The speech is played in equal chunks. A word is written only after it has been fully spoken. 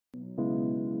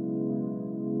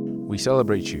We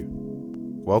celebrate you.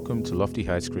 Welcome to Lofty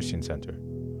Heights Christian Center,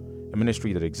 a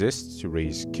ministry that exists to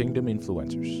raise kingdom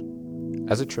influencers.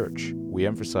 As a church, we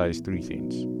emphasize three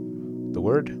things: the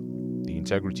Word, the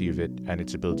integrity of it and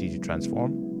its ability to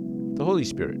transform, the Holy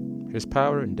Spirit, His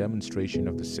power and demonstration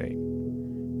of the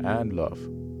same, and love.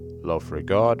 Love for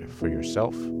God, for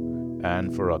yourself,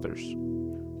 and for others.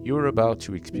 You are about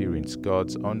to experience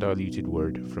God's undiluted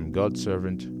word from God's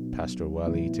servant, Pastor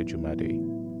Wale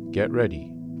Tejumade. Get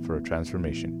ready for a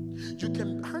transformation. You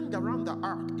can hang around the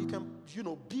ark. You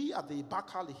can, be at the back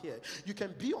alley here. You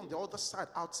can be on the other side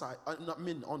outside.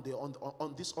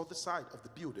 On this other side of the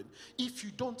building. If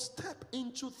you don't step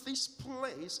into this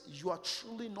place, you are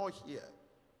truly not here.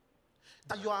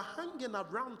 That you are hanging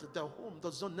around the home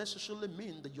does not necessarily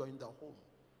mean that you are in the home.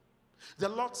 The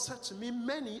Lord said to me,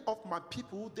 many of my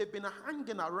people, they've been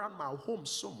hanging around my home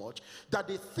so much that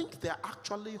they think they're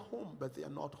actually home, but they are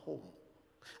not home.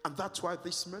 And that's why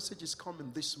this message is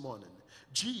coming this morning.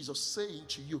 Jesus saying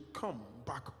to you, come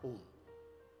back home.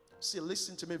 See,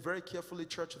 listen to me very carefully,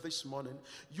 church, this morning.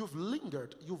 You've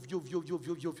lingered, you've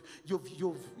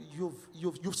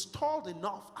stalled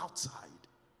enough outside.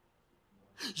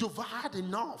 You've had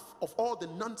enough of all the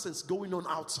nonsense going on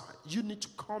outside. You need to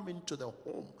come into the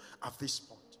home at this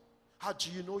point. How do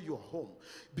you know you're home?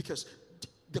 Because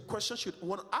the question you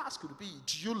want to ask would be,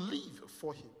 do you live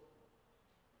for him?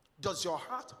 Does your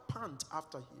heart pant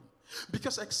after him?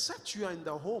 Because except you are in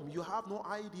the home, you have no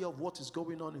idea of what is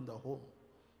going on in the home.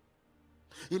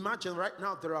 Imagine right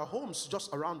now there are homes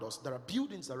just around us. There are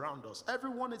buildings around us.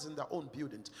 Everyone is in their own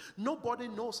buildings. Nobody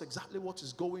knows exactly what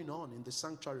is going on in the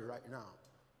sanctuary right now.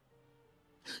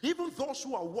 Even those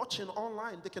who are watching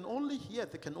online, they can only hear,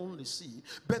 they can only see,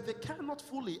 but they cannot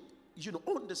fully,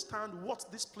 understand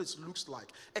what this place looks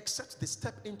like, except they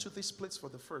step into this place for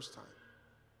the first time.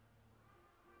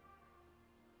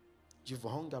 You've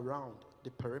hung around the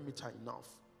perimeter enough.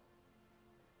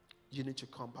 You need to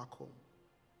come back home.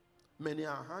 Many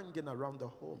are hanging around the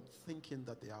home thinking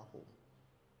that they are home.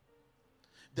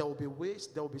 There will be ways,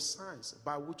 there will be signs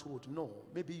by which we would know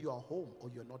maybe you are home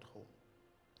or you're not home.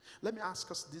 Let me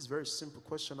ask us this very simple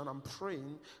question, and I'm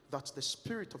praying that the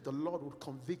Spirit of the Lord would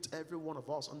convict every one of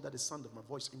us under the sound of my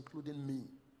voice, including me.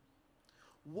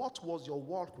 What was your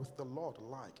walk with the Lord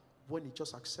like when you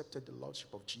just accepted the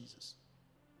Lordship of Jesus?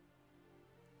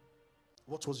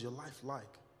 What was your life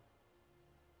like?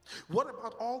 What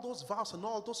about all those vows and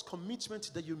all those commitments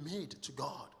that you made to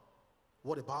God?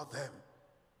 What about them?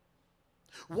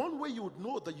 One way you would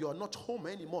know that you are not home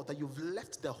anymore, that you've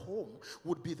left the home,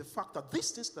 would be the fact that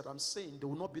these things that I'm saying, they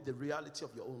will not be the reality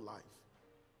of your own life.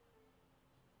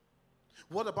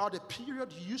 What about the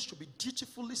period you used to be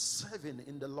dutifully serving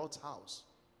in the Lord's house?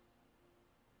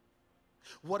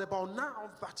 What about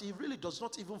now that he really does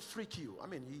not even freak you? I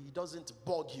mean, he doesn't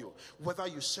bug you, whether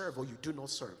you serve or you do not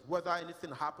serve. Whether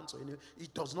anything happens or anything,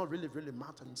 it does not really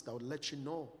matter. It's that will let you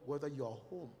know whether you are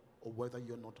home or whether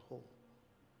you're not home.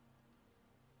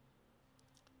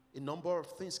 A number of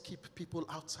things keep people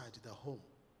outside their home.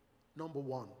 Number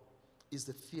one is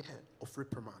the fear of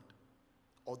reprimand,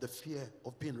 or the fear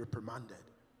of being reprimanded.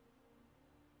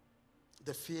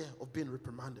 The fear of being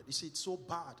reprimanded. You see, it's so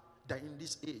bad that in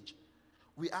this age,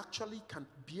 we actually can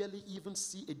barely even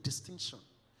see a distinction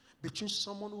between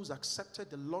someone who's accepted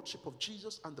the Lordship of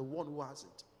Jesus and the one who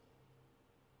hasn't.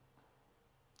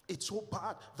 It's so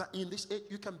bad that in this age,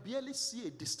 you can barely see a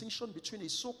distinction between a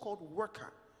so-called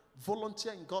worker,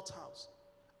 volunteer in God's house,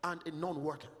 and a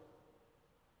non-worker.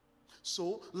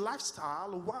 So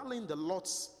lifestyle while in the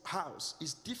Lord's house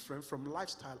is different from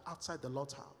lifestyle outside the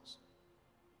Lord's house.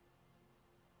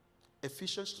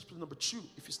 Ephesians chapter number 2,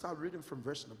 if you start reading from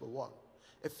verse number 1.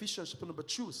 Ephesians chapter number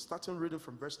 2, starting reading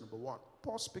from verse number 1.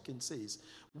 Paul speaking says,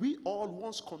 we all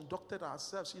once conducted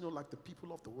ourselves, like the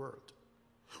people of the world.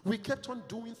 We kept on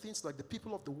doing things like the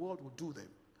people of the world would do them.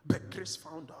 But grace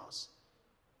found us.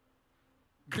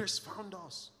 Grace found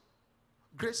us.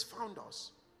 Grace found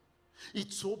us.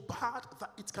 It's so bad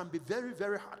that it can be very,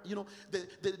 very hard.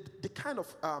 The kind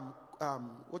of,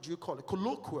 what do you call it?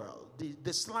 Colloquial,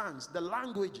 the slangs, the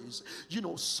languages,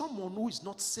 someone who is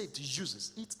not saved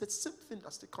uses. It's the same thing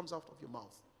that still comes out of your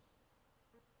mouth.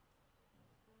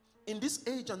 In this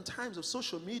age and times of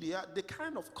social media, the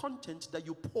kind of content that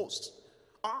you post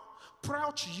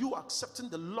prior to you accepting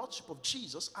the Lordship of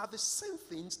Jesus are the same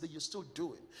things that you're still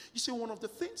doing. You see, one of the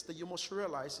things that you must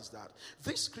realize is that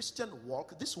this Christian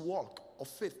walk, this walk of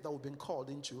faith that we've been called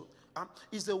into,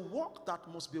 is a walk that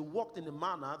must be walked in a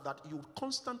manner that you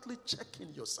constantly check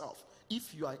in yourself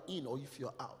if you are in or if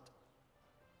you're out.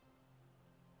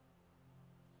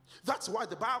 That's why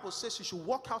the Bible says you should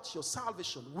walk out your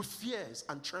salvation with fears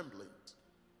and tremblings.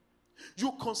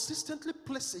 You consistently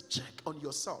place a check on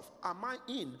yourself. Am I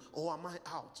in or am I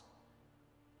out?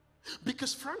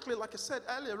 Because frankly, like I said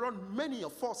earlier on, many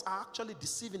of us are actually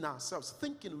deceiving ourselves,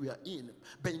 thinking we are in,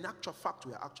 but in actual fact,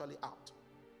 we are actually out.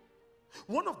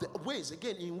 One of the ways,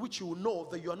 again, in which you will know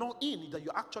that you are not in, that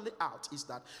you're actually out, is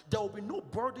that there will be no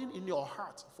burden in your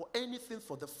heart for anything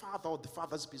for the Father or the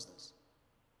Father's business.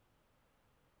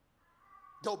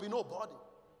 There will be no burden.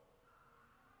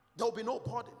 There will be no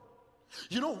burden.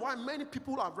 You know why many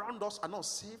people around us are not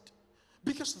saved?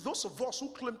 Because those of us who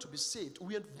claim to be saved,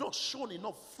 we have not shown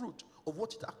enough fruit of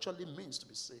what it actually means to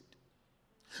be saved.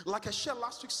 Like I shared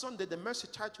last week Sunday, the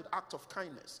message titled Act of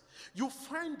Kindness. You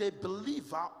find a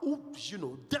believer who,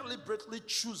 deliberately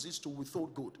chooses to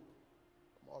withhold good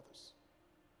from others.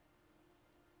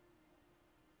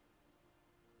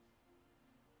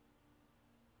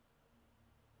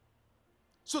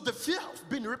 So the fear of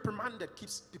being reprimanded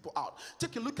keeps people out.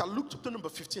 Take a look at Luke chapter number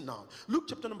 15 now. Luke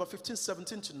chapter number 15,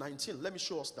 17 to 19. Let me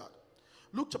show us that.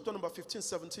 Luke chapter number 15,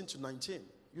 17 to 19.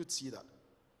 You'd see that.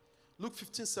 Luke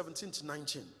 15, 17 to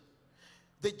 19.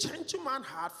 The gentleman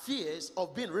had fears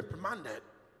of being reprimanded.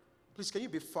 Please, can you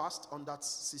be fast on that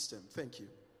system? Thank you.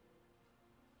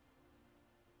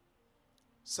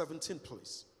 17,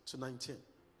 please, to 19.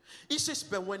 He says,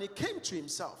 but when he came to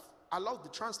himself, I love the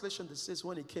translation that says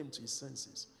when he came to his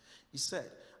senses, he said,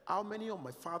 how many of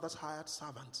my father's hired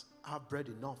servants have bread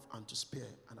enough and to spare,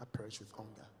 and I perish with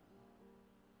hunger?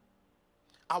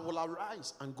 I will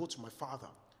arise and go to my father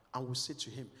and will say to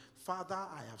him, Father,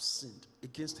 I have sinned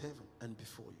against heaven and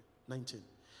before you. 19.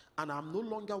 And I'm no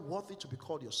longer worthy to be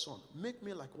called your son. Make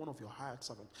me like one of your hired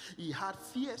servants. He had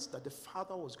fears that the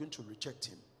father was going to reject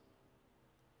him.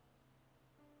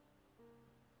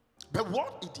 But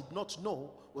what he did not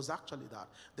know was actually that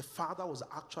the father was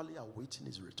actually awaiting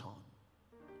his return.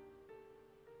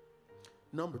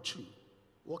 Number 2,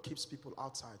 what keeps people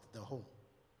outside the home?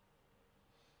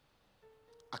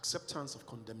 Acceptance of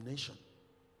condemnation.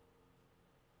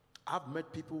 I've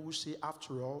met people who say,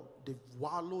 after all, they've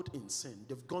wallowed in sin.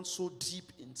 They've gone so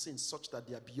deep in sin such that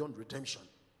they are beyond redemption.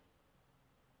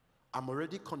 I'm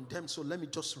already condemned, so let me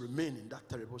just remain in that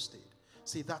terrible state.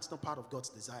 See, that's not part of God's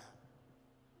desire.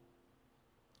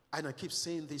 And I keep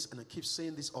saying this, and I keep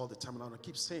saying this all the time, and I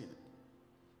keep saying it.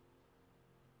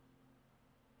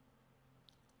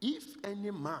 If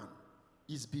any man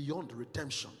is beyond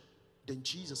redemption, then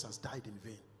Jesus has died in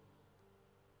vain.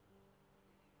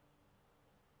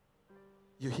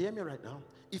 You hear me right now?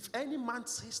 If any man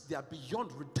says they are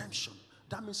beyond redemption,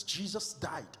 that means Jesus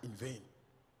died in vain.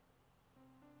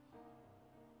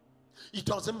 It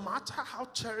doesn't matter how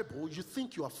terrible you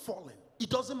think you are falling.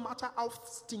 It doesn't matter how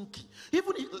stinky.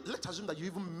 Even if, let's assume that you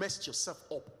even messed yourself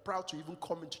up, proud to even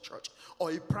come into church,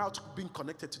 or you're proud to being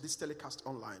connected to this telecast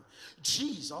online.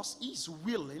 Jesus is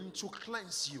willing to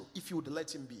cleanse you if you would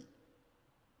let him be.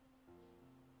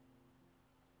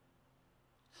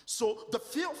 So the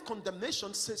fear of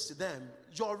condemnation says to them,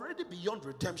 you're already beyond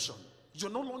redemption.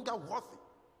 You're no longer worthy.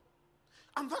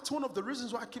 And that's one of the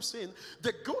reasons why I keep saying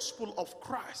the gospel of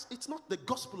Christ, it's not the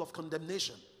gospel of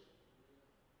condemnation.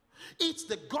 It's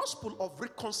the gospel of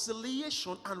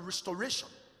reconciliation and restoration.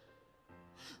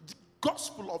 The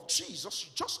gospel of Jesus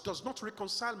just does not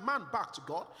reconcile man back to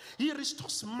God. He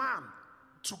restores man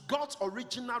to God's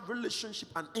original relationship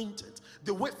and intent,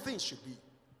 the way things should be.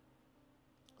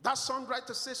 That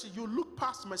songwriter says, you look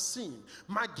past my sin,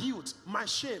 my guilt, my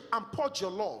shame, and poured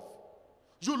your love.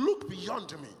 You look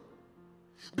beyond me.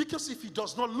 Because if he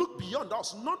does not look beyond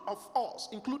us, none of us,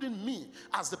 including me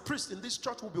as the priest in this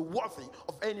church, will be worthy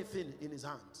of anything in his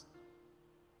hands.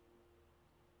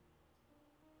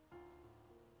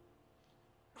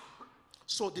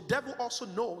 So the devil also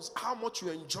knows how much you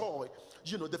enjoy,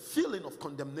 the feeling of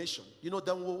condemnation. Then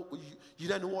you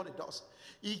then know what it does.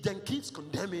 He then keeps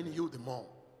condemning you the more.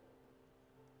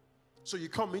 So you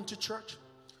come into church,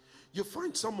 you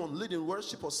find someone leading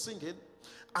worship or singing,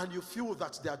 and you feel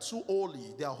that they are too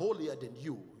holy, they are holier than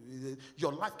you.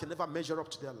 Your life can never measure up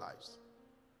to their lives.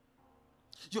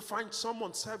 You find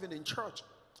someone serving in church,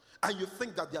 and you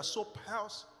think that they are so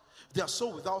pious, they are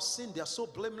so without sin, they are so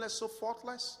blameless, so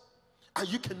faultless, and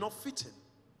you cannot fit in.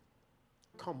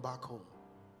 Come back home.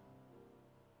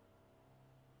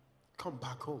 Come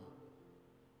back home.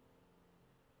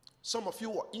 Some of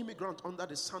you are immigrants under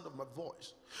the sound of my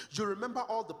voice. You remember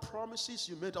all the promises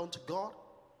you made unto God?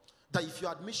 That if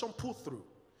your admission pulled through,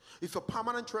 if your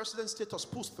permanent resident status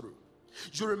pulls through,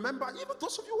 you remember, even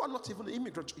those of you who are not even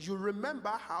immigrants, you remember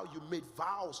how you made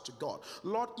vows to God.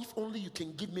 Lord, if only you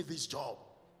can give me this job.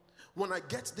 When I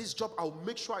get this job, I'll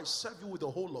make sure I serve you with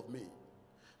the whole of me.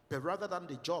 But rather than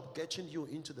the job getting you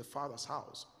into the Father's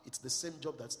house, it's the same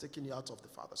job that's taking you out of the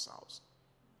Father's house.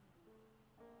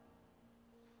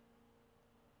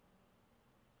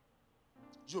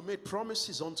 You made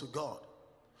promises unto God.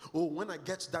 Oh, when I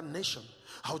get to that nation,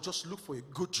 I'll just look for a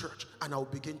good church and I'll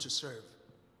begin to serve.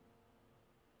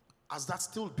 Has that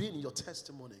still been your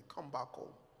testimony? Come back home.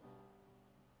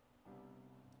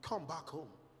 Come back home.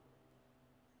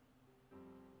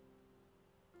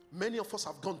 Many of us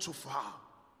have gone too far.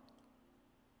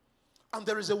 And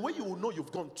there is a way you will know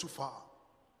you've gone too far.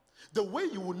 The way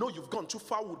you will know you've gone too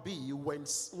far would be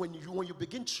when you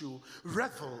begin to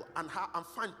revel and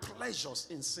find pleasures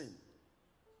in sin.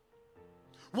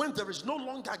 When there is no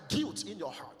longer guilt in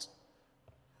your heart.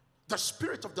 The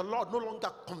Spirit of the Lord no longer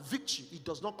convicts you. It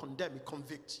does not condemn, it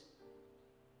convicts.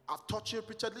 I've taught you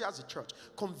repeatedly as a church.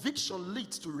 Conviction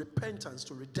leads to repentance,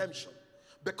 to redemption.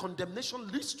 But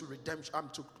condemnation leads to redemption,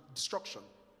 to destruction.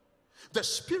 The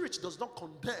Spirit does not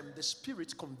condemn, the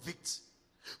Spirit convicts.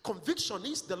 Conviction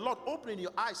is the Lord opening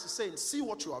your eyes and saying, see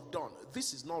what you have done.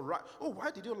 This is not right. Oh,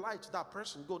 why did you lie to that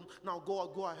person? Go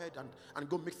ahead and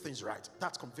go make things right.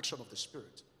 That's conviction of the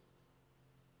Spirit.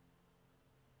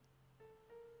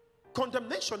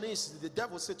 Condemnation is the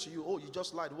devil said to you, oh, you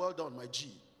just lied. Well done, my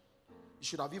G. You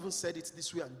should have even said it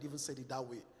this way and even said it that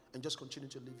way and just continue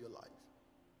to live your life.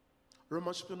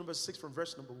 Romans chapter number 6 from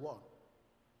verse number 1.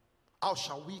 How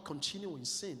shall we continue in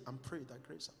sin and pray that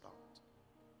grace abound?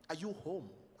 Are you home?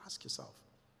 Ask yourself.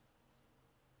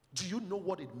 Do you know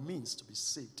what it means to be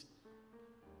saved?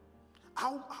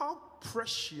 How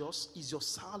precious is your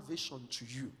salvation to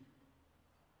you?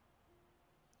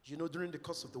 You know, during the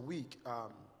course of the week,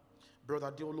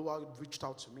 Brother Deoluwa reached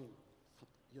out to me.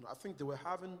 You know, I think they were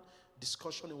having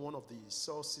discussion in one of the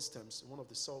cell systems, in one of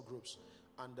the cell groups.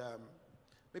 And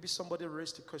maybe somebody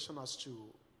raised a question as to,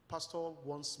 Pastor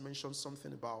once mentioned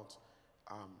something about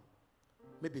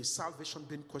maybe salvation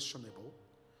being questionable.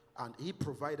 And he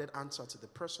provided answer to the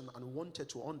person and wanted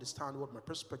to understand what my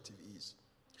perspective is.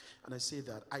 And I say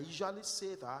that, I usually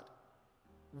say that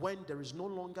when there is no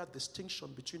longer distinction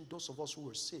between those of us who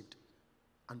are saved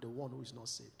and the one who is not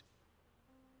saved.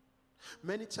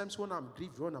 Many times when I'm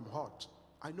grieved, when I'm hurt,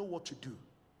 I know what to do.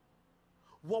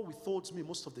 What withholds me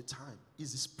most of the time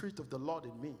is the Spirit of the Lord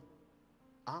in me.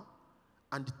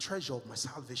 And the treasure of my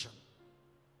salvation.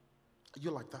 Are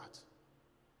you like that?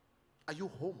 Are you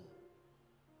home?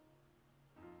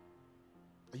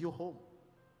 Are you home?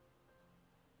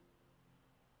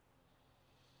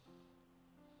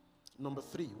 Number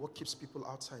 3, what keeps people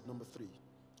outside? Number 3,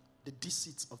 the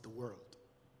deceit of the world.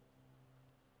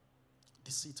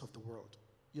 Deceit of the world.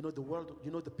 You know the world,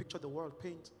 you know the picture the world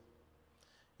paints?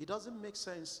 It doesn't make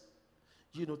sense,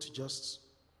 you know, to just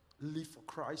live for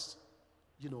Christ,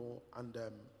 you know, and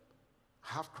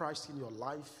have Christ in your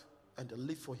life and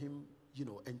live for Him, you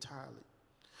know, entirely.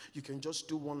 You can just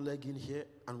do one leg in here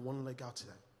and one leg out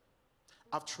there.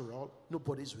 After all,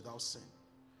 nobody is without sin.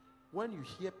 When you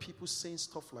hear people saying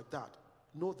stuff like that,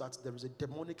 know that there is a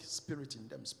demonic spirit in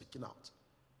them speaking out.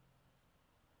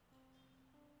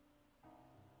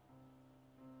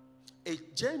 A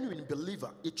genuine believer,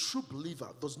 a true believer,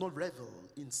 does not revel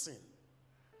in sin.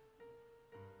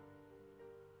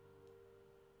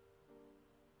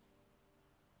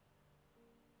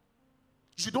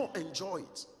 You don't enjoy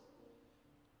it.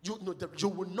 You know that you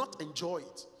will not enjoy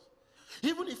it.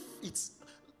 Even if it's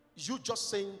you just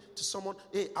saying to someone,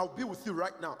 hey, I'll be with you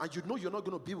right now, and you know you're not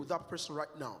going to be with that person right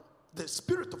now. The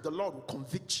Spirit of the Lord will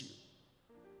convict you.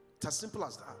 It's as simple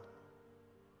as that.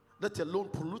 Let alone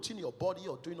polluting your body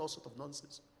or doing all sorts of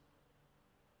nonsense.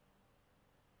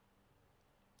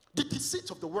 The deceit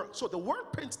of the world. So the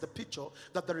world paints the picture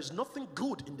that there is nothing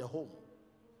good in the home.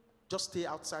 Just stay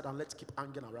outside and let's keep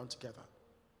hanging around together.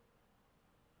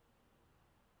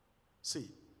 See,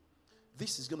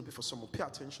 this is going to be for someone. Pay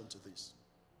attention to this.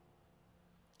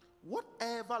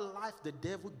 Whatever life the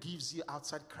devil gives you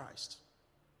outside Christ,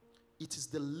 it is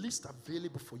the least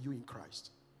available for you in Christ.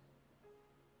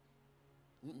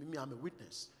 Me, I'm a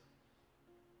witness.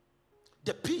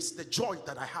 The peace, the joy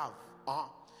that I have,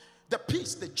 the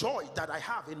peace, the joy that I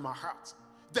have in my heart,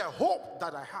 the hope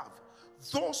that I have,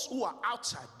 those who are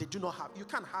outside, they do not have. You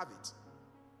can't have it.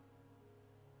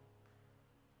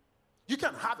 You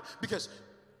can't have it because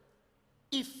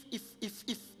if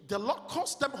the Lord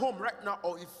calls them home right now,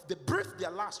 or if they breathe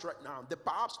their last right now, they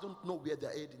perhaps don't know where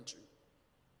they're heading to.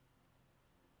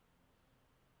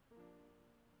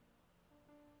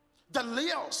 The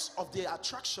layers of the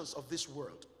attractions of this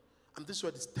world, and these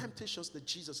were the temptations that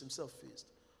Jesus himself faced.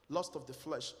 Lust of the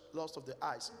flesh, lust of the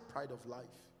eyes, pride of life.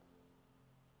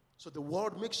 So the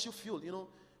world makes you feel, you know,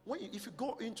 If you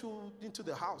go into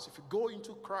the house, if you go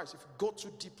into Christ, if you go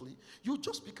too deeply, you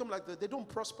just become like that. They don't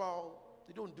prosper,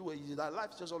 they don't do it. Their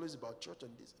life is just always about church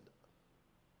and this and that.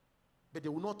 But they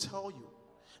will not tell you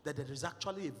that there is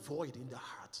actually a void in their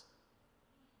heart.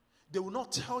 They will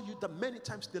not tell you that many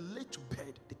times they lay to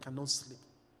bed, they cannot sleep.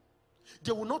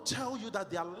 They will not tell you that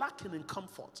they are lacking in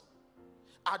comfort.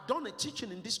 I've done a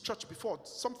teaching in this church before,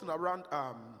 something around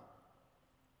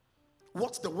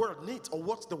what the world needs or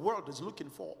what the world is looking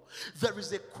for. There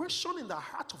is a question in the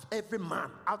heart of every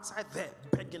man outside there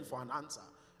begging for an answer.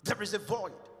 There is a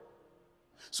void.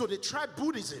 So they try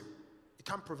Buddhism. It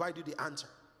can't provide you the answer.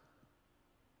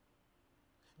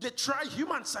 They try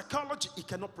human psychology. It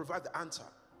cannot provide the answer.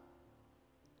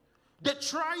 They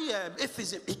try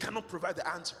atheism. It cannot provide the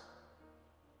answer.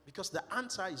 Because the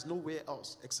answer is nowhere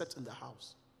else except in the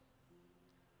house.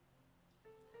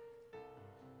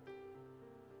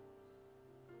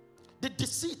 The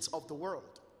deceit of the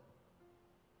world.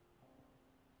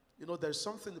 You know, there's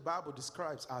something the Bible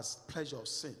describes as pleasure of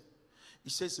sin.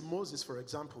 It says Moses, for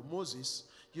example, Moses,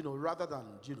 rather than,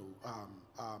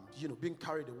 being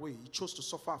carried away, he chose to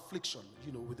suffer affliction,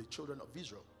 with the children of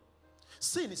Israel.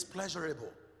 Sin is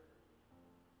pleasurable.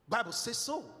 Bible says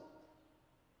so.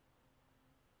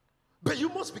 But you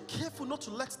must be careful not to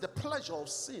let the pleasure of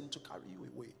sin to carry you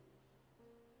away.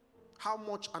 How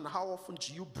much and how often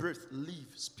do you breathe, live,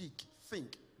 speak,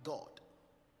 think God?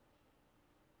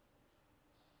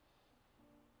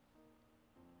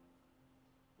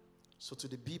 So to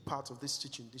the B part of this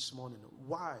teaching this morning,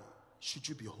 why should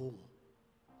you be home?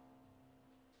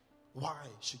 Why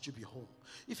should you be home?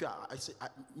 If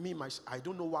I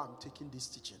don't know why I'm taking this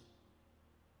teaching,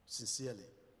 sincerely,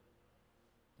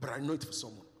 but I know it for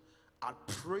someone. I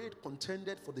prayed,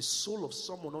 contended for the soul of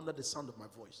someone under the sound of my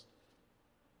voice,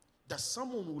 that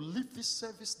someone will leave this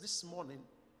service this morning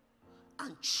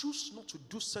and choose not to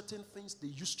do certain things they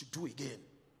used to do again.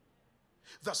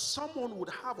 That someone would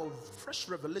have a fresh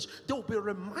revelation. They will be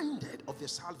reminded of their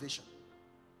salvation.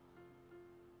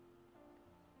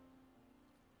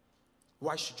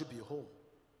 Why should you be home?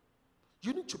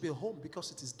 You need to be home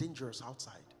because it is dangerous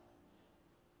outside.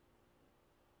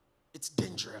 It's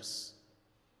dangerous.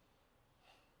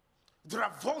 There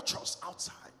are vultures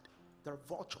outside. There are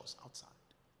vultures outside.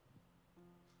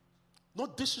 No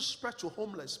disrespect to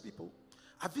homeless people.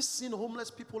 Have you seen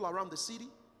homeless people around the city?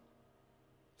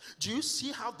 Do you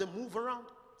see how they move around?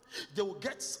 They will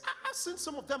I've seen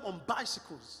some of them on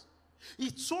bicycles.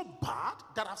 It's so bad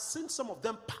that I've seen some of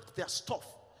them pack their stuff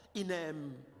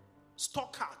in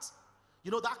stock carts.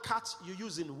 You know that cart you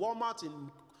use in Walmart,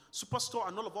 in Superstore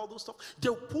and all those stuff?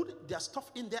 They'll put their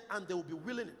stuff in there and they will be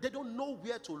wheeling it. They don't know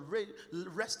where to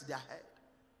rest their head.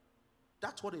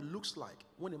 That's what it looks like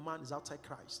when a man is outside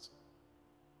Christ.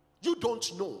 You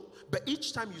don't know, but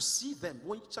each time you see them,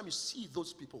 each time you see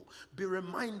those people, be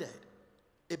reminded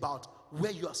about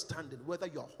where you are standing, whether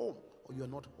you are home or you are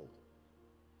not home.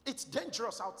 It's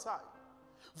dangerous outside.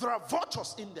 There are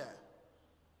vultures in there.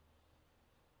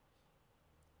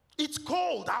 It's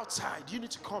cold outside. You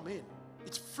need to come in.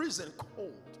 It's freezing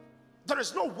cold. There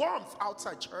is no warmth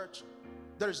outside, church.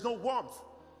 There is no warmth.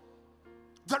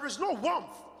 There is no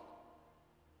warmth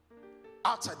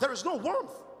outside. There is no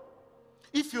warmth.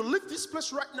 If you leave this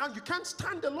place right now, you can't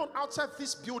stand alone outside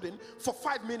this building for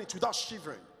 5 minutes without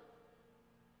shivering.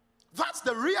 That's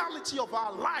the reality of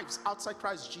our lives outside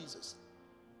Christ Jesus.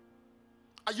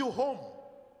 Are you home?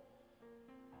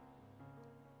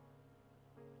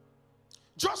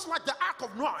 Just like the Ark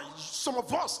of Noah, some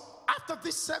of us, after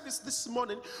this service this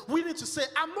morning, we need to say,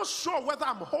 I'm not sure whether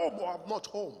I'm home or I'm not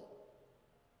home.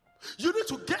 You need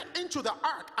to get into the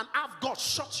ark and have God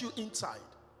shut you inside.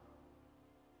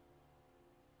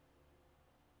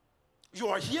 You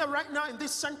are here right now in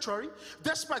this sanctuary,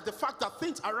 despite the fact that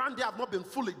things around there have not been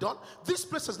fully done. This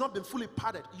place has not been fully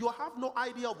padded. You have no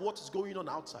idea of what is going on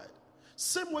outside.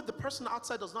 Same way the person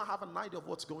outside does not have an idea of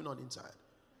what's going on inside.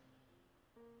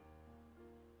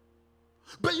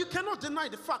 But you cannot deny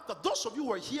the fact that those of you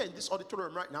who are here in this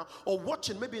auditorium right now or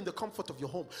watching maybe in the comfort of your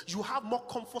home, you have more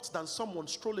comfort than someone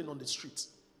strolling on the streets.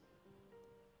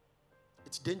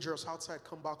 It's dangerous outside.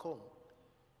 Come back home.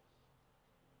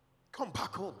 Come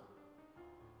back home.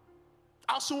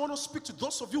 I also want to speak to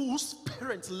those of you whose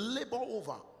parents labor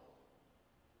over.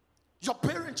 Your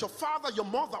parent, your father, your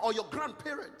mother, or your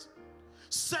grandparent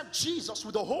serve Jesus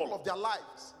with the whole of their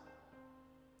lives.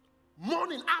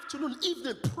 Morning, afternoon,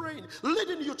 evening, praying,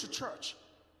 leading you to church.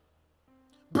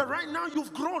 But right now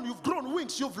you've grown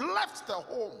wings, you've left the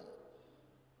home.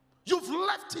 You've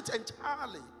left it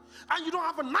entirely. And you don't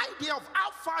have an idea of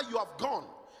how far you have gone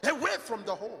away from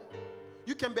the home.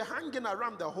 You can be hanging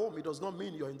around the home, it does not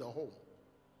mean you're in the home.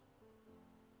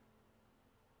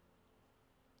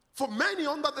 For many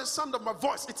under the sound of my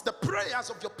voice, it's the prayers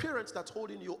of your parents that's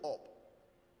holding you up.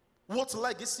 What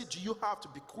legacy do you have to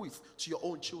bequeath to your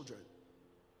own children?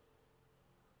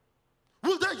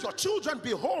 Will then your children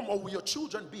be home or will your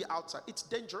children be outside? It's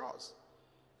dangerous.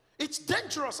 It's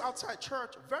dangerous outside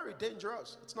church. Very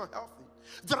dangerous. It's not healthy.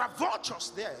 There are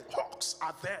vultures there. Hawks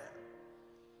are there.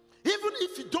 Even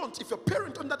if your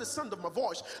parent under the sound of my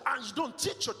voice and you don't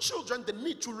teach your children the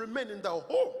need to remain in their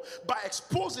home by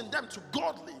exposing them to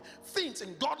godly things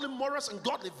and godly morals and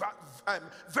godly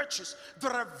virtues,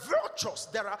 there are vultures,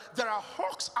 there are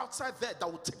hawks outside there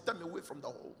that will take them away from the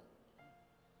home.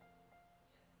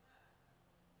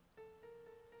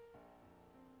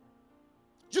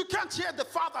 You can't hear the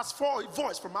father's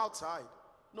voice from outside.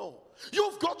 No.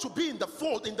 You've got to be in the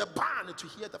fold, in the barn, to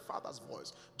hear the father's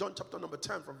voice. John chapter number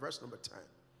 10 from verse number 10.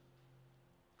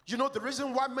 You know the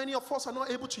reason why many of us are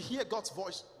not able to hear God's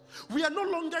voice? We are no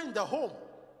longer in the home.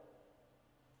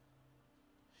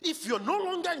 If you're no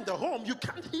longer in the home, you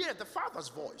can't hear the father's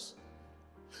voice.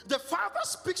 The father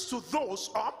speaks to those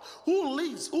who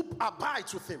lives, who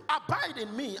abides with him. Abide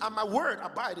in me and my word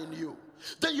abide in you.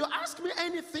 Then you ask me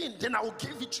anything, then I will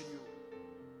give it to you.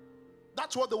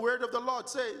 That's what the word of the Lord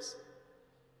says.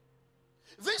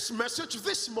 This message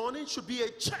this morning should be a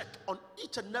check on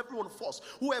each and every one of us,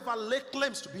 whoever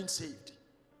claims to be saved.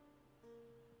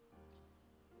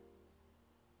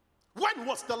 When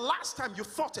was the last time you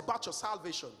thought about your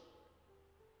salvation?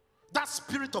 That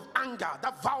spirit of anger,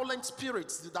 that violent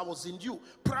spirit that was in you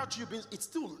prior to you being, it's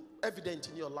still evident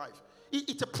in your life.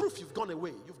 It's a proof you've gone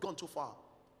away. You've gone too far.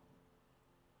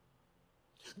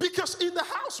 Because in the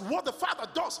house, what the Father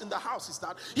does in the house is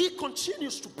that he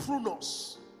continues to prune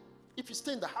us. If you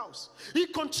stay in the house, he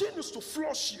continues to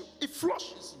flush you. He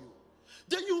flushes you.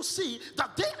 Then you see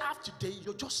that day after day,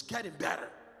 you're just getting better.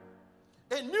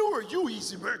 A newer you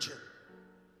is emerging.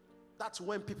 That's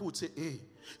when people would say, hey,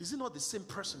 is it not the same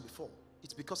person before?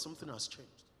 It's because something has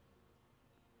changed.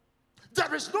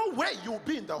 There is no way you'll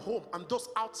be in the home and those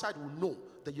outside will know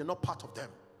that you're not part of them.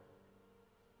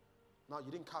 Now,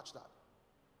 you didn't catch that.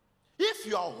 If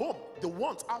you are home, the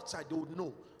ones outside, they would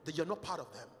know that you're not part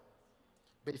of them.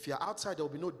 But if you're outside, there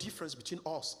will be no difference between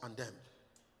us and them.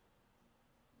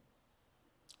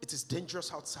 It is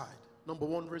dangerous outside. Number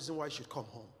one reason why you should come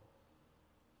home.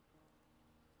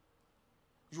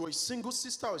 You are a single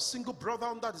sister or a single brother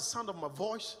under the sound of my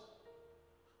voice.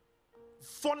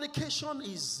 Fornication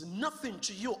is nothing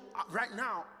to you right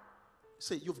now.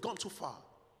 Say, you've gone too far.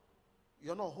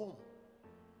 You're not home.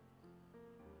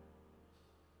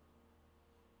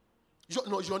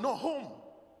 You're not home.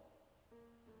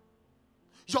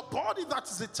 Your body that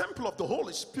is a temple of the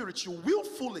Holy Spirit, you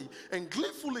willfully and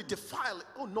gleefully defile it.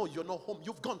 Oh no, you're not home.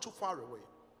 You've gone too far away.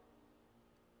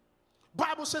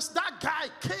 Bible says that guy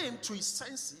came to his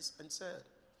senses and said,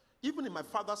 even in my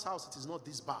father's house, it is not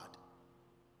this bad.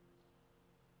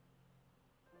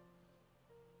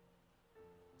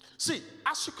 See,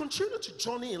 as you continue to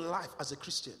journey in life as a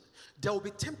Christian, there will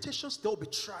be temptations, there will be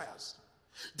trials.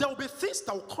 There will be things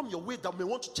that will come your way that may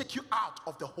want to take you out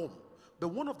of the home. But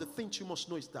one of the things you must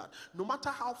know is that no matter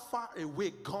how far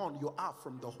away gone you are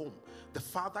from the home, the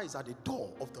Father is at the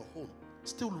door of the home,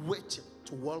 still waiting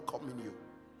to welcome you.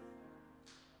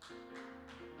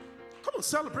 Come on,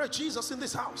 celebrate Jesus in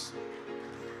this house.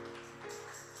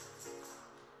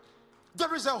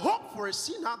 There is a hope for a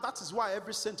sinner. That is why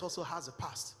every saint also has a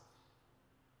past.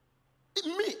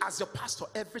 Me as your pastor,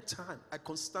 every time I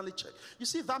constantly check. You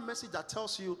see that message that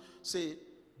tells you, say,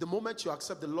 the moment you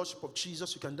accept the Lordship of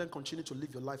Jesus, you can then continue to live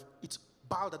your life. It's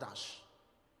balderdash.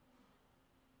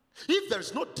 If there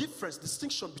is no difference,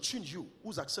 distinction between you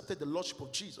who's accepted the Lordship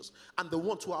of Jesus and the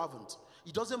ones who haven't,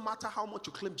 it doesn't matter how much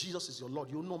you claim Jesus is your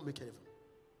Lord, you will not make heaven.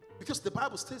 Because the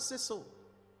Bible still says so.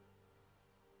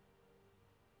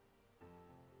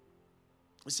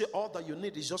 You say all that you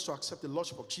need is just to accept the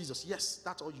Lordship of Jesus. Yes,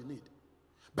 that's all you need.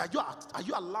 But are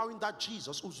you allowing that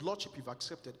Jesus, whose Lordship you've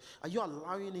accepted, are you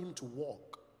allowing him to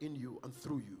walk in you and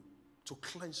through you, to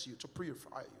cleanse you, to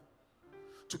purify you,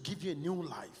 to give you a new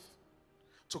life,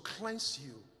 to cleanse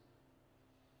you?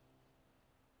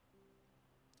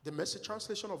 The Message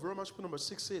translation of Romans chapter number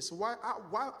 6 says, why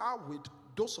are we,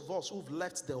 those of us who've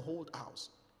left the old house,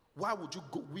 why would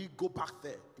we go back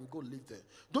there and go live there?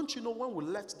 Don't you know when we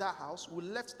left that house, we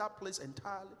left that place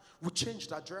entirely, we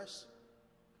changed address?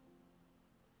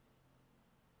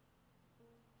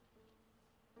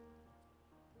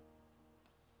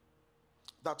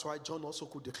 That's why John also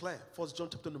could declare, 1 John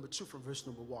chapter number 2 from verse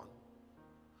number 1.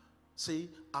 Say,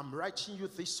 I'm writing you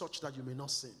this such that you may not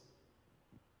sin.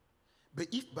 But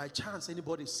if by chance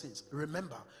anybody sins,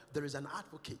 remember, there is an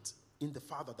advocate in the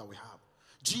Father that we have.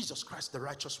 Jesus Christ, the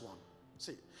righteous one.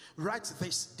 See, write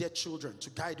this, dear children, to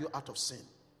guide you out of sin.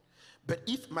 But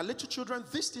if, my little children,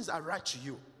 these things I write to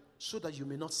you, so that you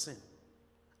may not sin.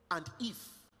 And if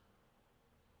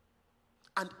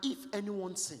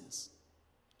anyone sins,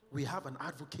 we have an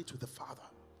advocate with the Father,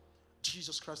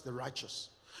 Jesus Christ the righteous.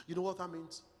 You know what that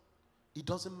means? It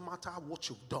doesn't matter what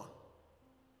you've done.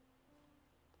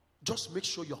 Just make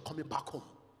sure you're coming back home.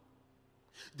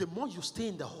 The more you stay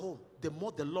in the home, the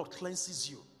more the Lord cleanses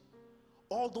you.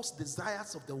 All those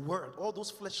desires of the world, all those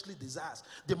fleshly desires,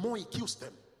 the more He kills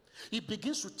them. He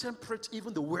begins to temperate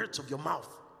even the words of your mouth.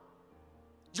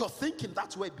 Your thinking,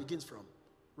 that's where it begins from.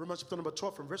 Romans chapter number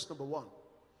 12 from verse number 1.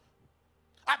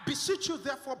 I beseech you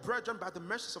therefore, brethren, by the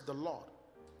mercies of the Lord,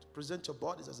 to present your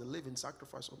bodies as a living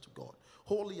sacrifice unto God,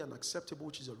 holy and acceptable,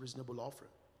 which is a reasonable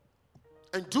offering.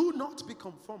 And do not be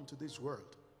conformed to this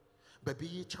world, but be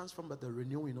ye transformed by the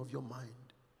renewing of your mind.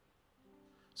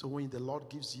 So when the Lord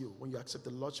gives you, when you accept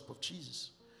the Lordship of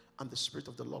Jesus, and the Spirit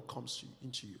of the Lord comes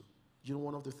into you, you know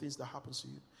one of the things that happens to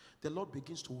you? The Lord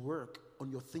begins to work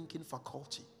on your thinking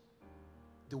faculty,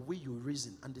 the way you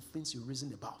reason and the things you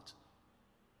reason about.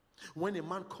 When a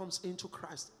man comes into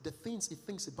Christ, the things he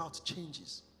thinks about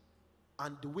changes,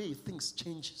 and the way he thinks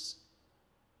changes.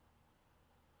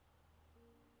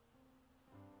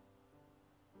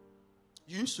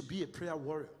 You used to be a prayer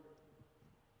warrior.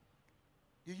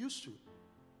 You used to.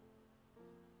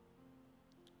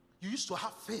 You used to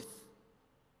have faith.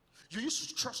 You used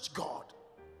to trust God.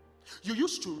 You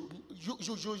used to,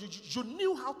 you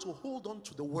knew how to hold on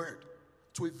to the word,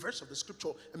 to a verse of the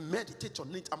scripture, and meditate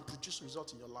on it and produce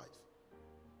results in your life.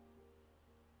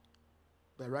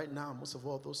 But right now, most of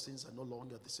all those things are no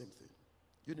longer the same thing.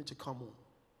 You need to come home.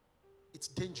 It's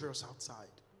dangerous outside.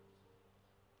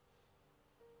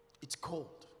 It's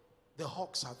cold. The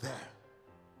hawks are there.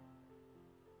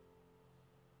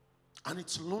 And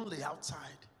it's lonely outside.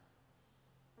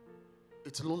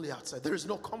 It's lonely outside. There is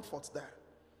no comfort there.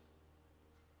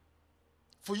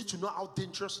 For you to know how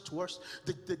dangerous it was,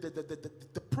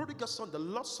 the prodigal son, the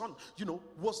lost son,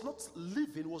 was not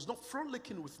living, was not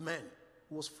frolicking with men.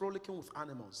 He was frolicking with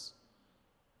animals.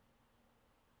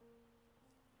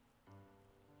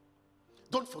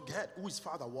 Don't forget who his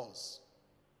father was.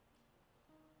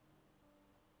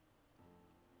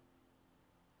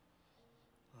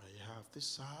 I have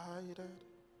decided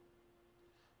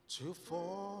to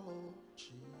follow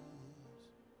Jesus.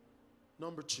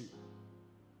 Number 2.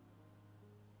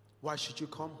 Why should you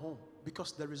come home?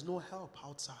 Because there is no help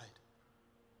outside.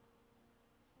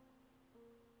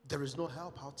 There is no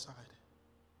help outside.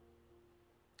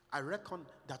 I reckon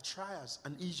that trials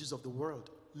and issues of the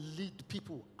world lead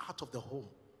people out of the home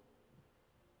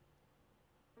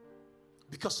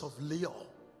because of lure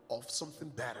of something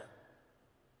better.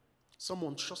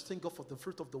 Someone trusting God for the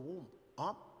fruit of the womb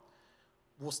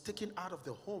was taken out of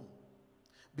the home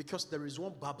because there is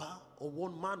one baba or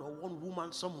one man or one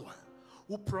woman somewhere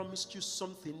who promised you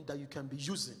something that you can be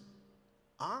using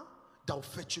that will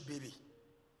fetch you baby.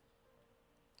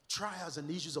 Trials and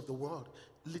issues of the world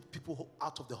lead people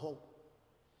out of the home.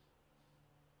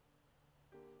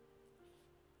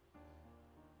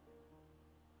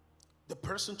 The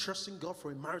person trusting God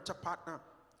for a marital partner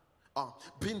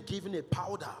being given a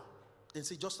powder and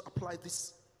say, just apply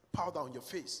this powder on your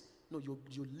face. No, you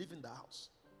live in the house.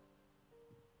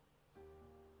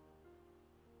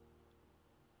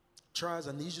 Trials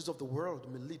and issues of the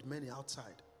world may lead many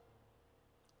outside.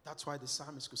 That's why the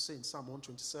psalmist could say in Psalm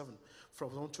 127, from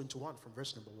 121, from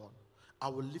verse number 1, I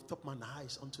will lift up mine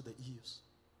eyes unto the hills,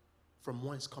 from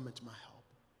whence cometh my help.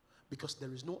 Because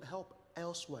there is no help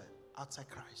elsewhere outside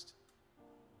Christ.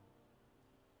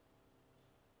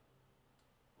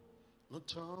 No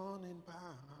turning back.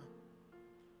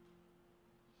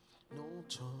 No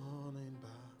turning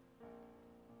back.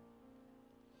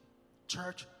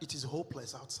 Church, it is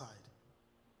hopeless outside.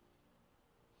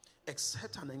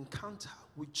 Except an encounter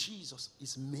with Jesus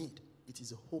is made, it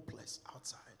is hopeless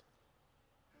outside.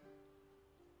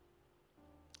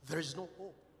 There is no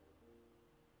hope.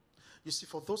 You see,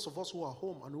 for those of us who are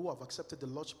home and who have accepted the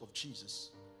Lordship of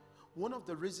Jesus, one of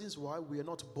the reasons why we are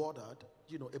not bothered,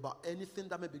 about anything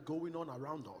that may be going on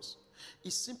around us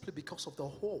is simply because of the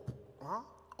hope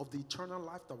of the eternal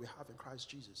life that we have in Christ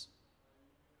Jesus.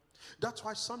 That's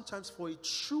why sometimes for a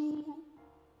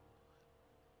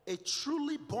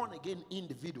truly born again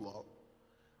individual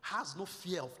has no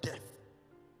fear of death.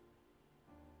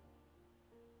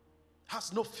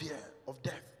 Has no fear of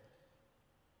death.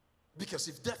 Because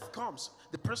if death comes,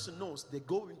 the person knows they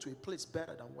go into a place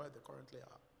better than where they currently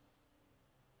are.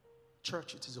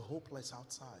 Church, it is hopeless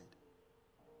outside.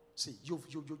 See, you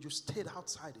stayed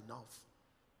outside enough.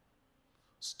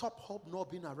 Stop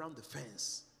hobnobbing around the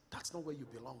fence. That's not where you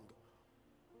belong.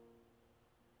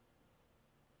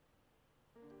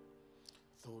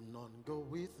 Though none go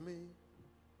with me,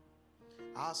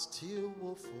 I still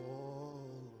will follow.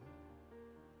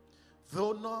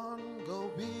 Though none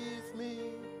go with me,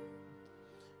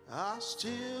 I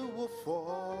still will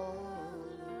follow.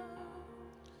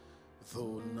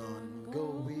 Though none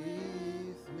go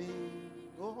with me,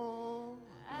 oh,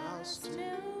 I still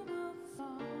will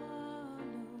follow.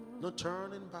 No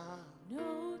turning back.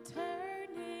 No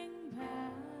turning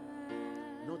back.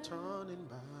 No turning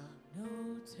back. No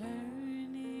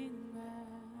turning back.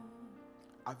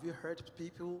 Have you heard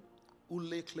people who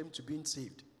lay claim to being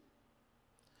saved?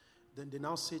 Then they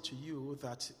now say to you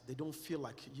that they don't feel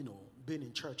like, being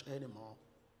in church anymore,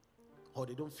 or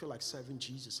they don't feel like serving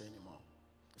Jesus anymore.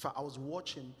 In fact, I was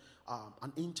watching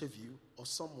an interview of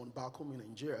someone back home in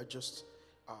Nigeria just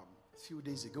a few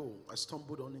days ago. I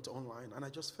stumbled on it online, and I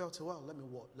just felt, well, let me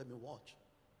watch.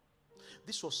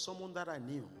 This was someone that I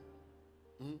knew,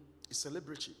 a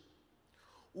celebrity,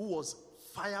 who was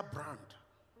firebrand,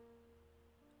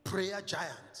 prayer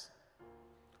giant,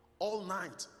 all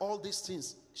night, all these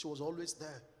things. She was always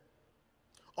there.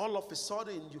 All of a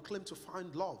sudden, you claim to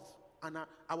find love. And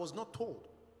I was not told.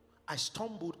 I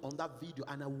stumbled on that video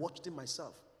and I watched it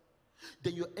myself.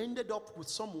 Then you ended up with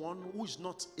someone who is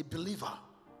not a believer,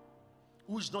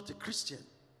 who is not a Christian.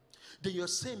 Then you're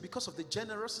saying because of the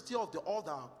generosity of the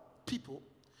other people,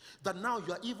 that now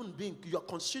you are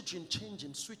considering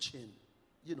changing, switching,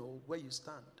 where you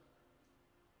stand.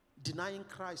 Denying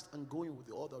Christ and going with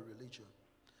the other religion.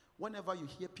 Whenever you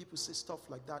hear people say stuff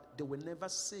like that, they were never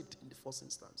saved in the first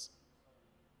instance.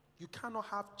 You cannot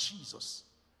have Jesus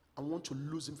and want to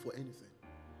lose him for anything.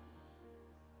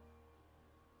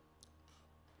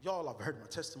 Y'all have heard my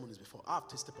testimonies before. I've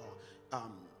tasted power.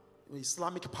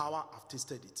 Islamic power, I've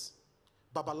tasted it.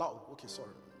 Babalao, okay,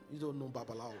 sorry. You don't know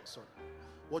Babalao, sorry.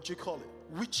 What do you call it?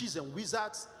 Witches and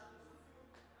wizards.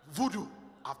 Voodoo,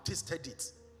 I've tasted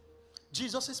it.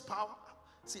 Jesus' power.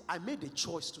 See, I made a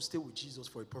choice to stay with Jesus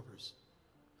for a purpose.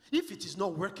 If it is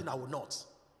not working, I will not.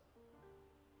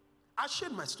 I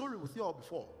shared my story with you all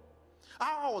before.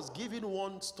 I was given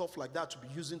one stuff like that to be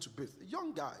using to birth. A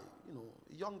young guy,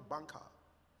 a young banker,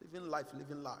 living life,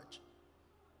 living large.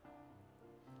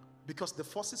 Because the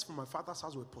forces from my father's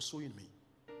house were pursuing me.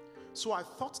 So I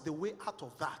thought the way out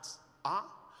of that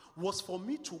was for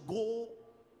me to go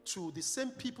to the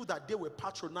same people that they were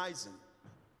patronizing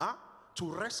to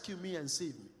rescue me and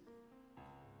save me.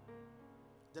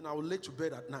 Then I will lay to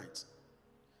bed at night.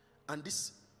 And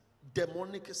these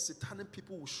demonic, satanic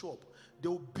people will show up. They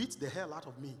will beat the hell out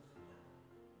of me.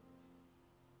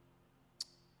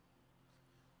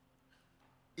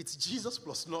 It's Jesus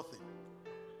plus nothing.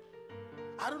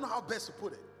 I don't know how best to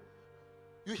put it.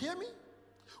 You hear me?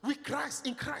 With Christ,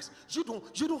 in Christ, you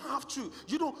don't have to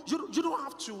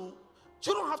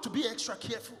be extra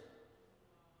careful.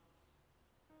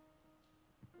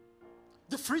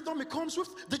 The freedom it comes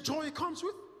with, the joy it comes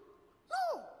with.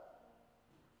 No.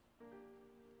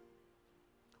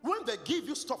 When they give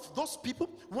you stuff, those people,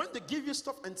 when they give you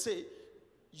stuff and say,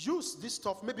 use this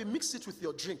stuff, maybe mix it with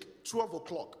your drink, 12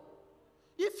 o'clock.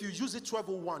 If you use it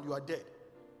 12:01, you are dead.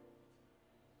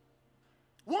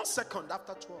 1 second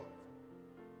after 12.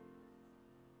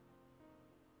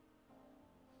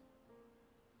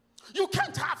 You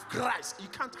can't have Christ. You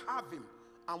can't have him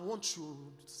and want to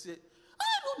say, I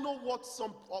don't know what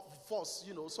some of us,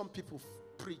 some people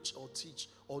preach or teach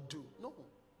or do. No.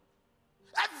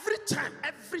 Every time,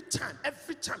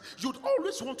 you'd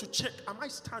always want to check, am I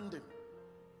standing?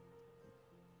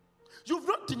 You've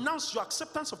not denounced your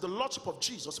acceptance of the Lordship of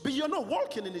Jesus, but you're not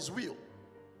walking in his will.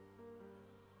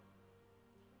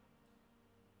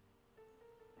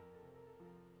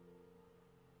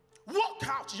 Walk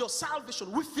out your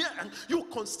salvation with fear, and you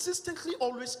consistently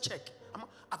always check,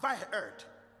 have I heard?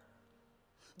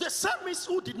 The psalmist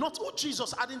who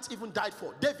Jesus hadn't even died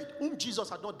for, David, whom Jesus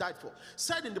had not died for,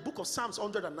 said in the book of Psalms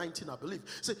 119, I believe,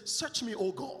 said, search me,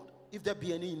 O God, if there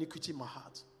be any iniquity in my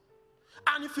heart.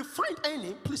 And if you find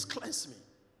any, please cleanse me.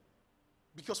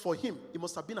 Because for him, it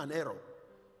must have been an error.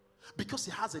 Because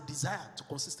he has a desire to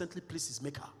consistently please his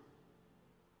maker.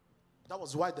 That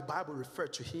was why the Bible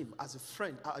referred to him as a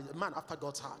friend, a man after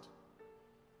God's heart.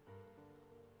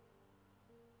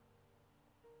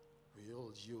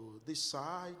 Will you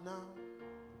decide now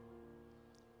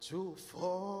to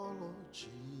follow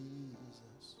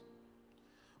Jesus?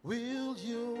 Will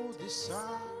you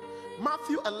decide?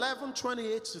 Matthew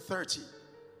 11:28-30.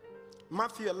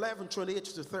 Matthew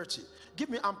 11:28-30. Give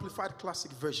me Amplified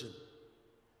Classic Version.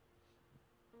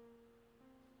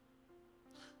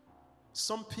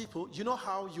 Some people, you know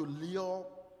how you lure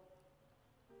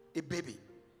a baby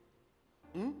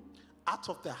out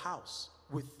of the house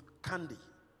with candy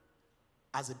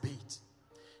as a bait?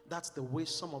 That's the way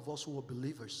some of us who are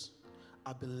believers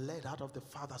have been led out of the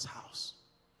Father's house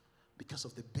because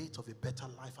of the bait of a better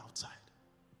life outside.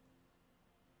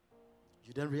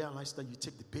 You then realize that you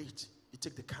take the bait, you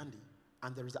take the candy,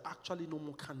 and there is actually no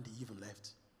more candy even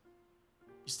left.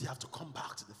 You still have to come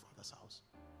back to the Father's house.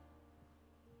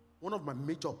 One of my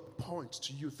major points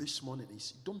to you this morning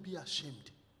is don't be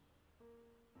ashamed.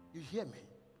 You hear me?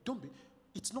 Don't be.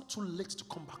 It's not too late to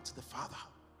come back to the Father.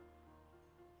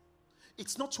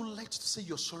 It's not too late to say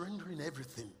you're surrendering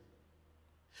everything.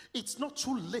 It's not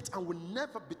too late and will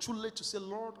never be too late to say,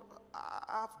 Lord,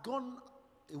 I've gone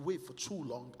away for too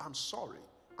long. I'm sorry.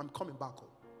 I'm coming back home.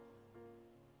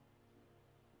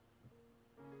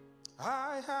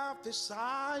 I have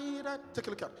decided. Take a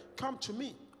look at it. Come to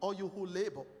me, all you who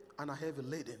labor and are heavy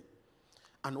laden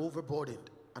and overburdened,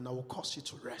 and I will cause you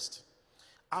to rest.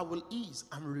 I will ease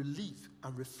and relieve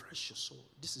and refresh your soul.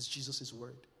 This is Jesus'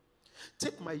 word.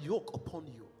 Take my yoke upon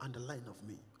you and learn of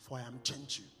me, for I am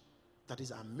gentle. That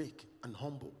is, I'm meek and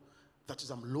humble. That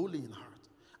is, I'm lowly in heart.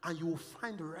 And you will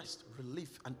find rest,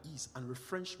 relief, and ease, and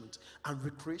refreshment, and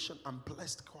recreation, and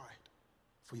blessed quiet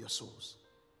for your souls.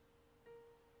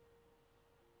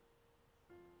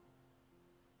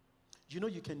 You know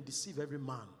you can deceive every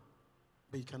man,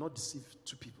 but you cannot deceive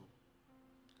two people.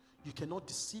 You cannot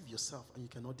deceive yourself, and you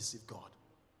cannot deceive God.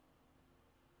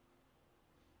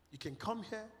 You can come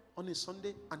here on a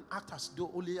Sunday and act as though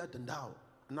holier than thou,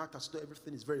 and act as though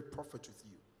everything is very perfect with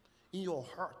you. In your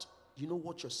heart, you know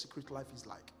what your secret life is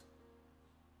like.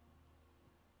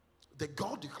 The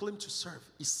God you claim to serve,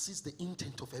 he sees the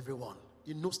intent of everyone.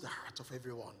 He knows the heart of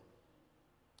everyone.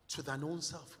 To thine own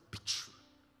self, be true.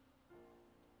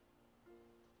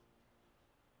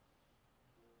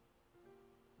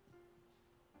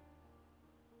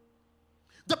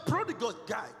 The prodigal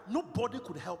guy, nobody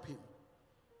could help him.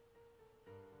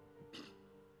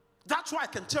 That's why I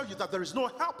can tell you that there is no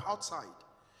help outside.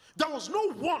 There was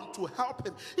no one to help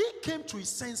him. He came to his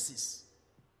senses.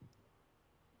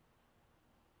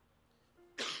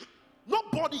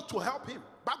 Nobody to help him.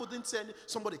 Bible didn't say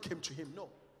somebody came to him. No.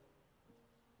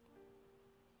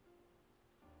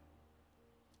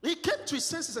 He came to his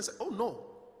senses and said, oh no,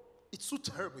 it's so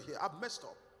terrible here. I've messed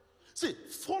up. See,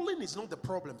 falling is not the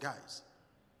problem, guys.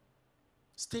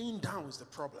 Staying down is the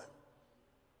problem.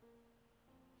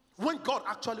 When God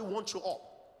actually wants you up,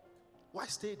 why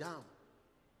stay down?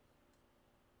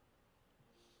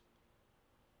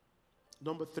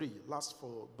 Number 3, last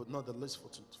for, but not the least for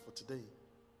today,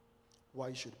 why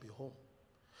you should be home.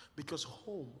 Because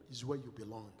home is where you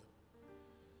belong.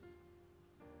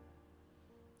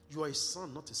 You are a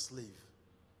son, not a slave.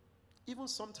 Even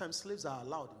sometimes slaves are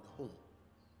allowed in the home.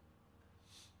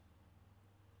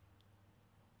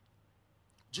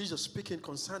 Jesus speaking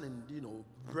concerning,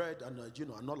 bread and,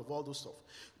 and all those stuff.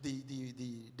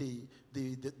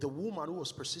 The woman who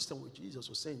was persistent with Jesus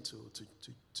was saying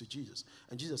to Jesus.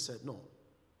 And Jesus said, no,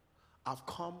 I've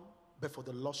come but for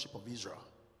the lordship of Israel.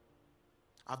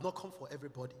 I've not come for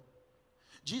everybody.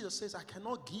 Jesus says, I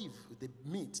cannot give the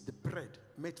meat, the bread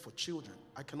made for children.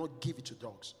 I cannot give it to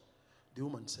dogs. The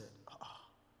woman said,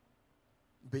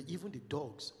 but even the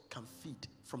dogs can feed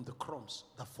from the crumbs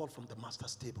that fall from the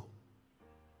master's table.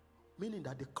 Meaning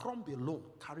that the crumb alone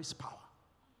carries power.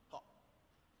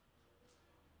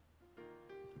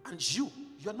 And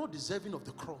you're not deserving of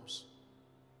the crumbs.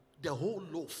 The whole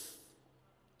loaf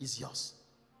is yours.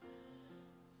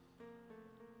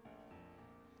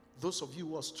 Those of you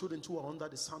who are students who are under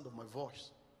the sound of my voice,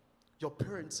 your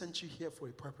parents sent you here for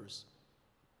a purpose.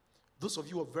 Those of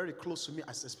you who are very close to me,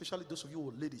 especially those of you who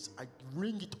are ladies, I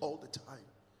ring it all the time.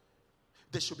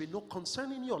 There should be no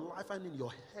concern in your life and in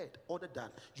your head other than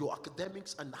your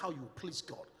academics and how you please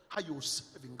God, how you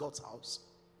serve in God's house.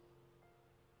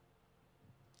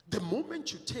 The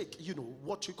moment you take,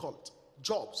 what you call it,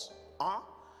 jobs,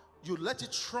 you let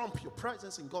it trump your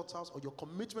presence in God's house or your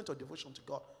commitment or devotion to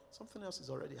God, something else is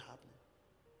already happening.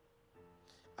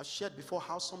 I've shared before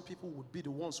how some people would be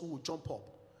the ones who would jump up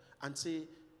and say,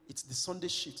 it's the Sunday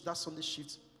shift. That Sunday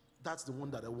shift, that's the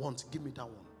one that I want. Give me that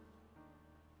one.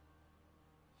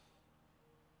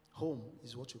 Home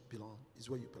is what you belong, is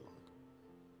where you belong.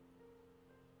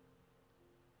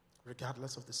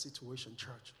 Regardless of the situation,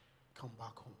 church, come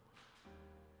back home.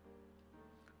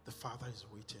 The Father is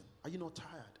waiting. Are you not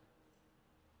tired?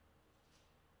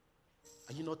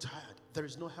 Are you not tired? There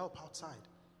is no help outside.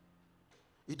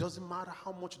 It doesn't matter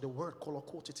how much the word color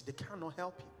quoted, they cannot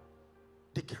help you.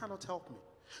 They cannot help me.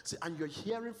 See, and you're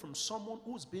hearing from someone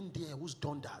who's been there, who's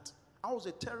done that, I was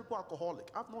a terrible alcoholic.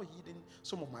 I've not hidden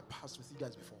some of my past with you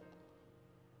guys before.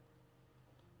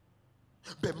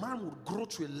 But man would grow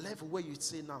to a level where you'd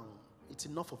say, now, it's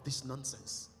enough of this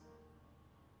nonsense.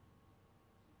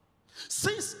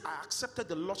 Since I accepted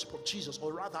the Lordship of Jesus,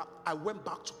 or rather, I went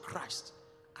back to Christ,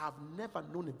 I've never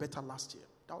known a better last year.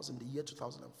 That was in the year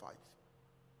 2005.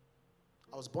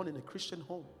 I was born in a Christian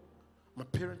home. My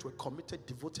parents were committed,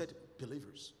 devoted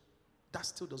believers. That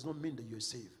still does not mean that you're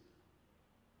saved.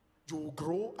 You will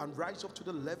grow and rise up to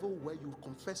the level where you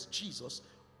confess Jesus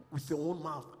with your own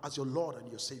mouth as your Lord and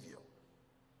your Savior.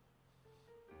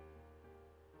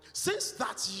 Since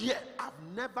that year, I've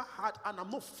never had, and I'm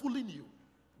not fooling you,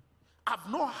 I've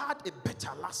not had a better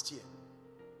last year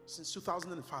since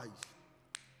 2005.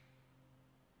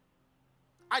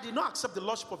 I did not accept the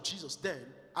Lordship of Jesus then.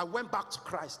 I went back to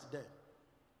Christ then.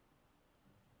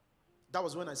 That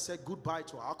was when I said goodbye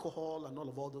to alcohol and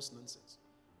all those nonsense.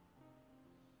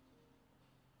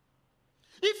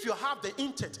 If you have the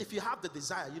intent, if you have the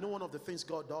desire, you know one of the things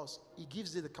God does, He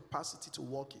gives you the capacity to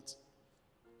walk it.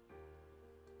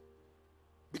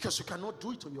 Because you cannot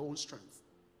do it on your own strength.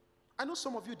 I know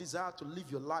some of you desire to live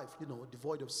your life,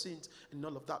 devoid of sins and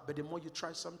all of that. But the more you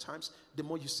try sometimes, the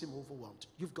more you seem overwhelmed.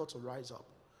 You've got to rise up.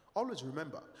 Always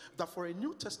remember that for a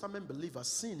New Testament believer,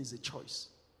 sin is a choice.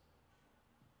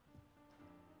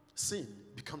 Sin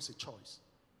becomes a choice.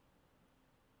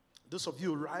 Those of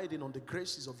you riding on the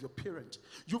graces of your parents,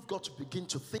 you've got to begin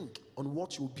to think on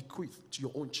what you will bequeath to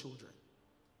your own children.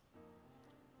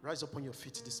 Rise up on your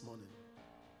feet this morning.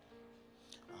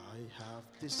 I have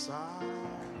decided,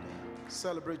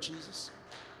 celebrate Jesus,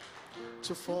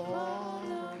 to follow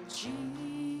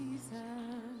Jesus.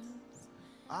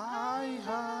 I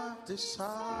have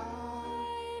decided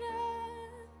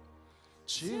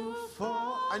to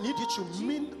follow. I need you to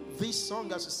mean this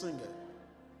song as you sing it.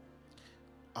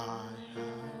 I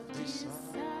have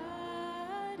decided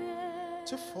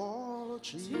to follow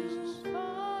Jesus.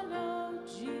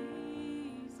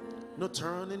 No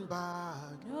turning back.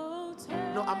 No,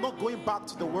 I'm not going back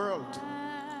to the world.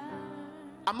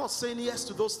 I'm not saying yes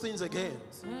to those things again.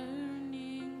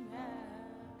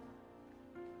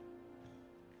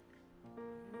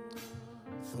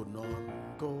 Though none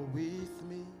go with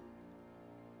me,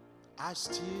 I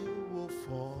still will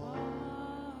fall.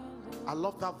 I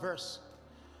love that verse.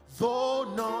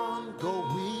 Though none go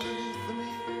with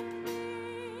me,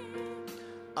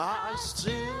 I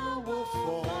still will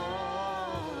fall.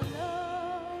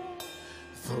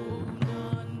 Though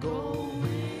none go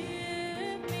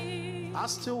with me, I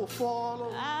still will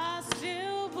follow. I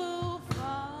still will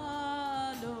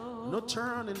follow. No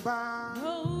turning back.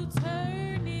 No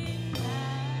turning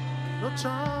back. No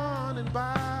turning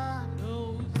back.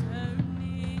 No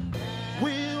turning back.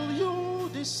 Will you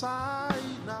decide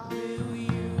now? Will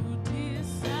you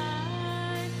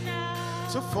decide now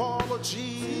To follow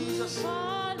Jesus? to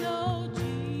follow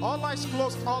Jesus? All eyes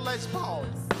closed, all eyes bowed.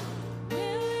 Will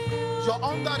you You're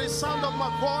under the sound of my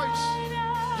voice.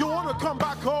 You want to come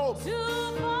back home. to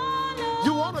follow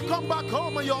You want to come back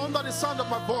home and you're under the sound of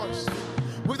my voice.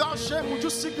 Without shame, would you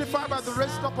signify by the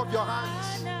raising up of your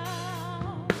hands?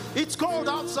 now? It's cold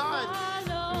outside.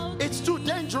 Follow It's too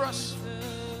dangerous.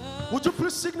 Would you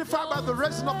please signify by the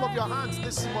raising up of your hands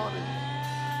this morning?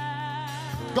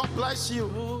 God bless you.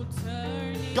 no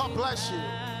turning God bless you.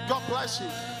 God bless you.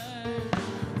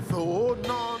 Though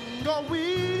none go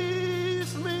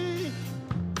with me,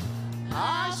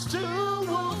 I still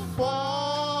will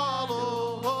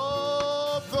follow.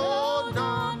 Though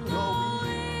none go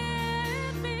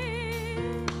with me,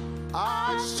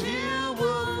 I still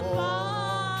will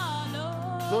follow.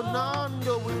 Though none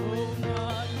go with me,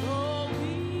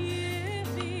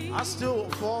 I still will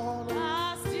follow.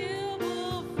 I still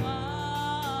will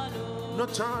follow. No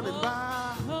turning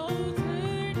back. No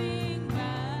turning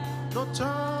back. No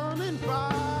turning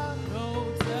back. No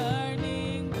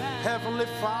turning back. Heavenly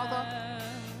Father,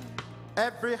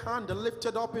 every hand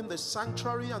lifted up in the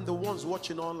sanctuary and the ones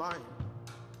watching online,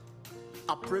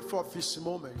 I pray for this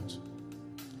moment.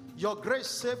 Your grace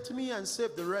saved me and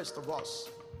saved the rest of us.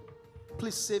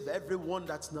 Please save everyone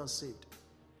that's not saved.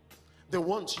 The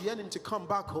ones yearning to come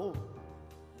back home,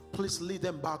 please lead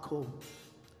them back home.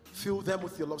 Fill them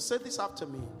with your love. Say this after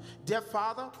me. Dear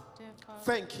Father, Dear Father,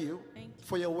 thank you thank you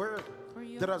for your word for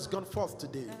your that has gone forth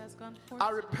today. that has gone forth. I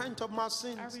repent of my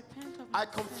sins. I repent of I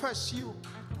my sins. confess you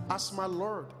I as my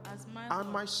Lord as my and Lord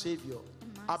my Savior.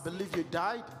 and my I believe you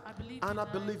died I believe and you I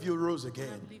died, believe you rose and I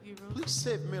again. believe you rose Please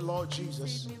save me, Lord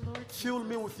Jesus. Save me, Lord Fill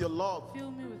me with your love.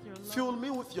 Fill me with your love. Fill me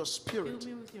with your spirit.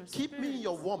 Fill me with your Keep me in spirit.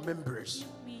 your warm embrace.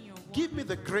 Keep me in your Give me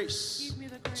the grace Give me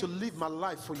the grace to live my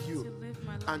life for you to live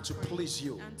my life and to for you please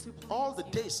you and to please all the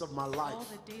you. days of my All life.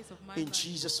 the days of my In life.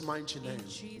 Jesus' mighty name. In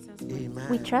Jesus' name. Amen.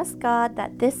 We trust God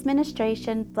that this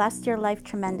ministration blessed your life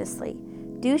tremendously.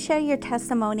 Do share your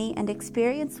testimony and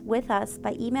experience with us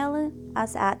by emailing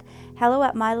us at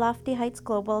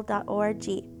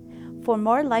hello@myloftyheightsglobal.org. For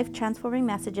more life-transforming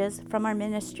messages from our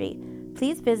ministry,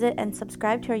 please visit and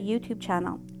subscribe to our YouTube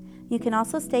channel. You can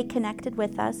also stay connected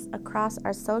with us across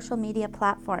our social media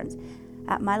platforms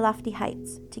at My Lofty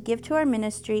Heights. To give to our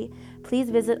ministry, please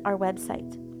visit our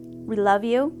website. We love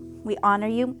you, we honor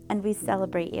you, and we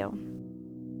celebrate you.